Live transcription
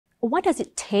what does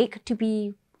it take to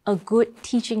be a good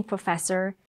teaching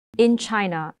professor in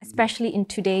China, especially in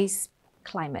today's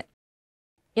climate,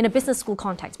 in a business school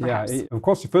context, perhaps? Yeah, of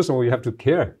course, first of all, you have to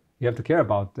care. You have to care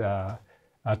about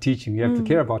teaching. You have to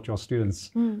care about your students.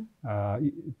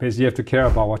 Basically, you have to care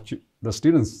about what the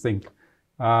students think.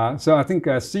 So I think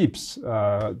SEEPs,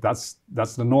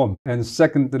 that's the norm. And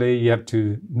secondly, you have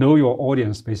to know your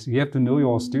audience, basically. You have to know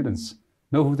your students,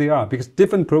 know who they are, because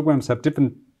different programs have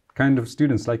different kind of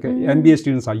students. Like MBA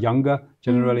students are younger,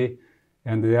 generally,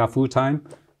 and they are full-time,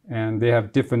 and they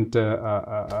have different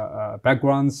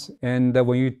backgrounds. And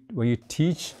when you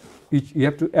teach, you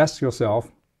have to ask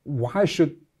yourself, why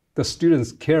should the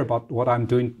students care about what I'm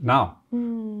doing now?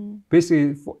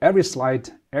 Basically, for every slide,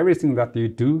 everything that you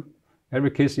do, every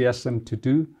case you ask them to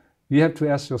do, you have to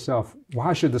ask yourself,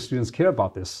 why should the students care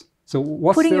about this? So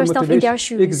what's putting their yourself motivation? in their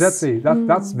shoes. Exactly.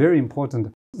 That's very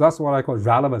important. That's what I call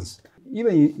relevance.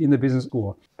 Even in the business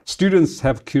school, students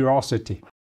have curiosity.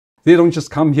 They don't just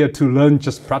come here to learn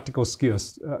just practical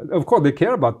skills. Of course, they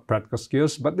care about practical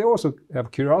skills, but they also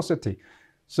have curiosity.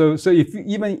 So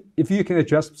if you can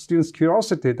address students'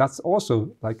 curiosity, that's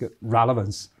also like a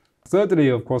relevance. Thirdly,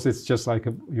 of course, it's just like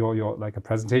your like a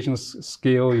presentation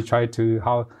skill. You try to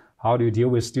how do you deal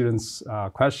with students'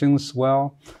 questions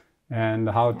well, and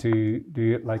how to do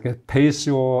you like pace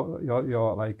your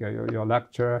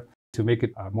lecture to make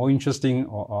it more interesting,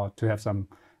 or to have some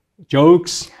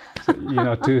jokes,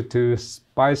 to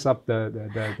spice up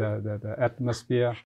the atmosphere.